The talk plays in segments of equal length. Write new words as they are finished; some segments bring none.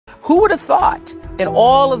Who would have thought in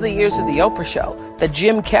all of the years of the Oprah show that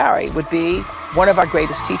Jim Carrey would be one of our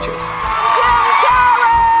greatest teachers?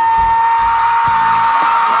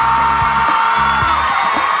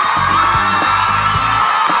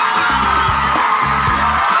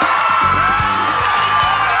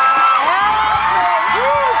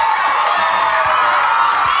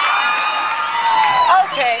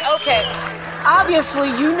 Okay.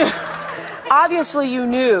 Obviously you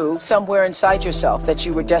knew somewhere inside yourself that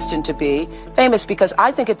you were destined to be famous, because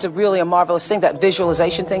I think it's really a marvelous thing, that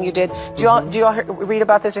visualization thing you did. Do you all read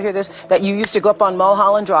about this or hear this? That you used to go up on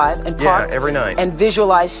Mulholland Drive and park every night and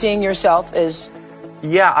visualize seeing yourself as...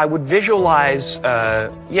 Yeah, I would visualize,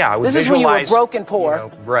 This is when you were broke and poor. You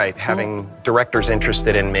know, right, having directors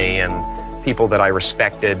interested in me and people that I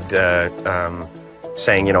respected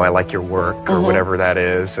saying, you know, I like your work or whatever that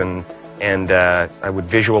is, and I would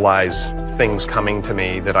visualize things coming to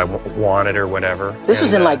me that I wanted or whatever. This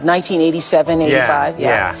was in like 1987, 85?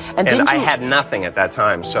 Yeah. And I had nothing at that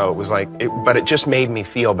time, so it was like, but it just made me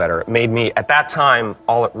feel better. It made me, at that time,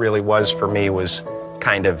 all it really was for me was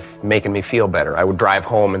kind of making me feel better. I would drive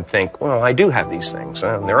home and think, well, I do have these things,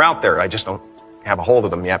 and they're out there. I just don't have a hold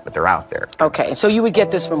of them yet, but they're out there. Okay, so you would get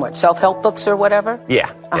this from what, self-help books or whatever?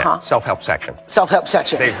 Yeah, self-help section. Self-help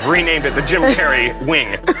section. They've renamed it the Jim Carrey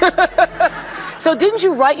wing. So didn't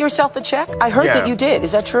you write yourself a check? I heard that you did.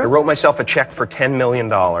 Is that true? I wrote myself a check for $10 million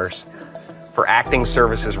for acting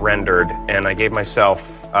services rendered, and I gave myself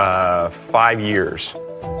 5 years,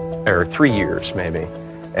 or 3 years maybe,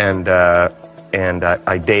 and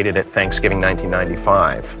I dated it Thanksgiving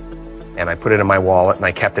 1995. And I put it in my wallet, and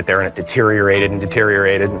I kept it there, and it deteriorated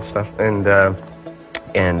and stuff.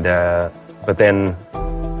 But then,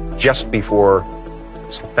 just before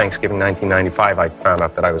Thanksgiving 1995, I found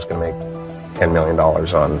out that I was going to make $10 million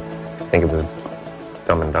on, I think it was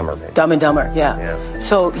Dumb and Dumber, maybe. Dumb and Dumber, yeah.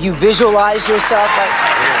 So you visualize yourself like...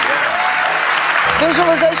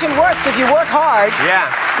 Visualization works if you work hard.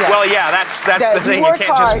 Yeah. Well, yeah, that's the thing. You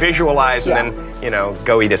can't just visualize and then, you know,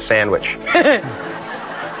 go eat a sandwich.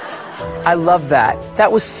 I love that.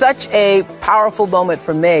 That was such a powerful moment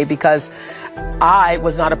for me, because I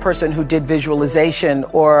was not a person who did visualization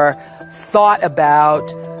or thought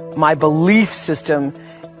about my belief system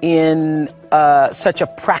in such a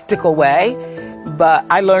practical way. But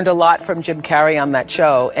I learned a lot from Jim Carrey on that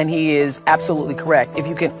show, and he is absolutely correct. If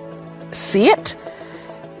you can see it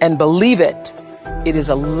and believe it, it is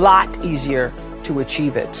a lot easier to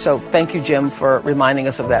achieve it. So thank you, Jim, for reminding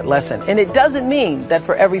us of that lesson. And it doesn't mean that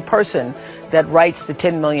for every person that writes the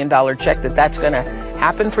 $10 million check that that's going to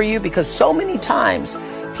happen for you, because so many times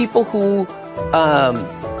people who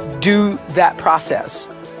do that process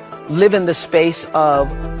live in the space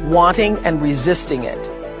of wanting and resisting it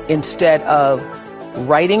instead of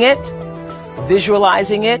writing it,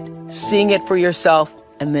 visualizing it, seeing it for yourself,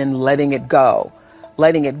 and then letting it go.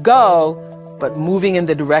 Letting it go, but moving in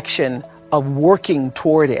the direction of working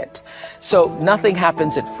toward it. So nothing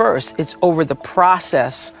happens at first. It's over the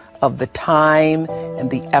process of the time and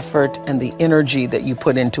the effort and the energy that you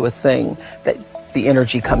put into a thing that the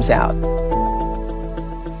energy comes out.